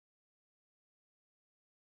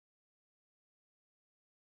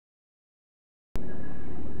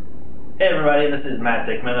Hey everybody, this is Matt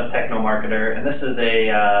Dickman of Technomarketer, and this is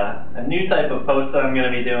a new type of post that I'm going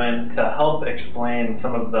to be doing to help explain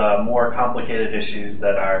some of the more complicated issues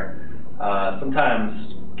that are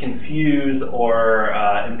sometimes confuse or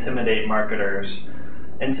intimidate marketers.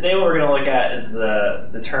 And today what we're going to look at is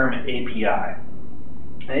the term API.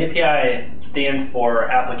 An API stands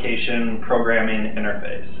for Application Programming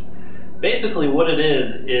Interface. Basically what it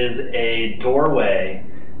is a doorway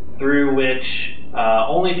through which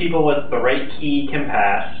only people with the right key can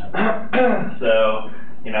pass. So,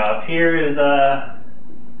 if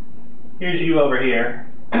here's you over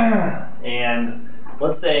here, and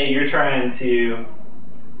let's say you're trying to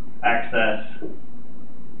access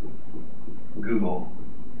Google.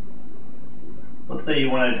 Let's say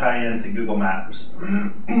you want to tie into Google Maps.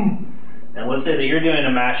 And let's say that you're doing a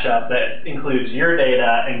mashup that includes your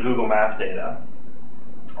data and Google Maps data.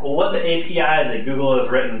 Well, what the API that Google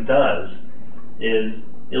has written does is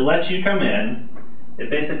it lets you come in, it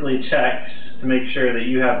basically checks to make sure that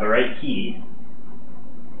you have the right key.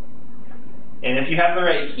 And if you have the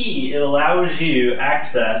right key, it allows you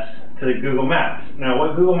access to the Google Maps. Now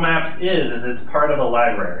what Google Maps is it's part of a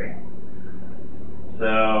library.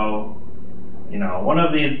 So, one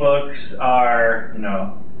of these books are,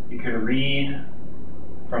 you can read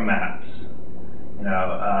from maps,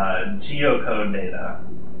 geocode data.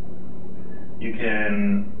 You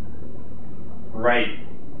can write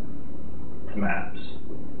to maps.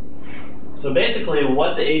 So basically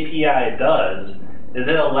what the API does is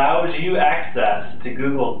it allows you access to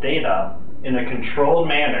Google's data in a controlled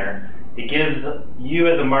manner. It gives you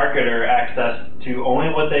as a marketer access to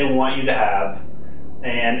only what they want you to have,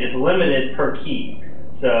 and it's limited per key.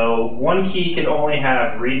 So one key can only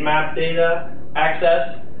have read map data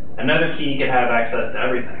access, another key can have access to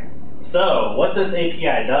everything. So what this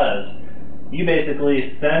API does, you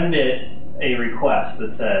basically send it a request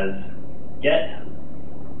that says, get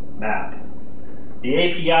map. The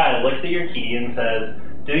API looks at your key and says,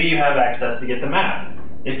 do you have access to get the map?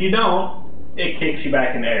 If you don't, it kicks you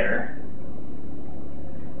back an error.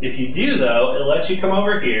 If you do though, it lets you come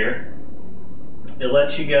over here, it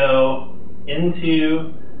lets you go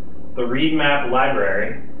into the read map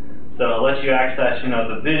library, so it lets you access,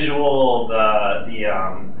 the visual,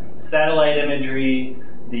 the satellite imagery,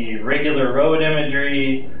 the regular road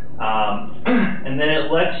imagery, and then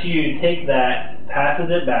it lets you take that, passes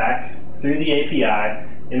it back through the API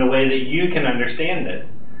in a way that you can understand it.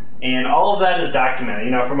 And all of that is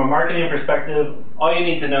documented. From a marketing perspective, all you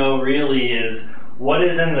need to know really is what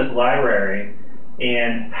is in this library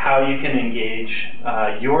and how you can engage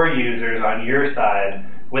your users on your side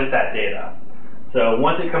with that data. So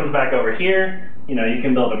once it comes back over here, you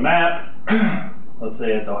can build a map. Let's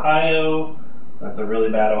say it's Ohio. That's a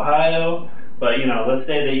really bad Ohio. But let's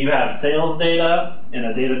say that you have sales data in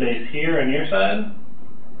a database here on your side.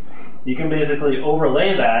 You can basically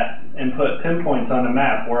overlay that and put pinpoints on the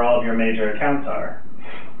map where all of your major accounts are.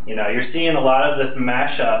 You're seeing a lot of this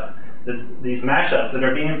mashup, these mashups that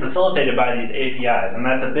are being facilitated by these APIs, and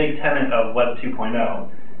that's a big tenet of Web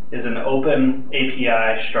 2.0, is an open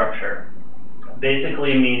API structure.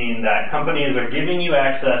 Basically meaning that companies are giving you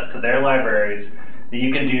access to their libraries, that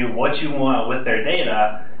you can do what you want with their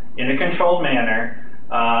data in a controlled manner,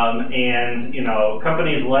 and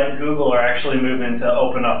companies like Google are actually moving to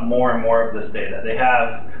open up more and more of this data. They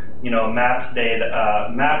have Maps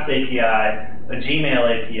data, Maps API, a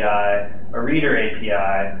Gmail API, a Reader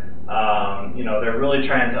API. They're really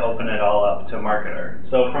trying to open it all up to a marketer.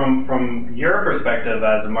 So from your perspective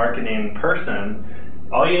as a marketing person,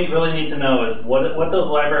 all you really need to know is what those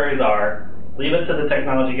libraries are. Leave it to the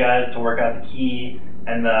technology guys to work out the key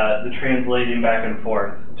and the translating back and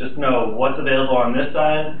forth. Just know what's available on this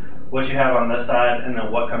side, what you have on this side, and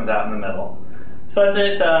then what comes out in the middle. So that's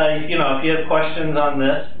it. If you have questions on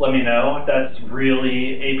this, let me know. That's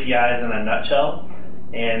really APIs in a nutshell.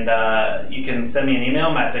 And you can send me an email,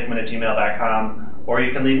 mattdickman@gmail.com, or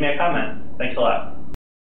you can leave me a comment. Thanks a lot.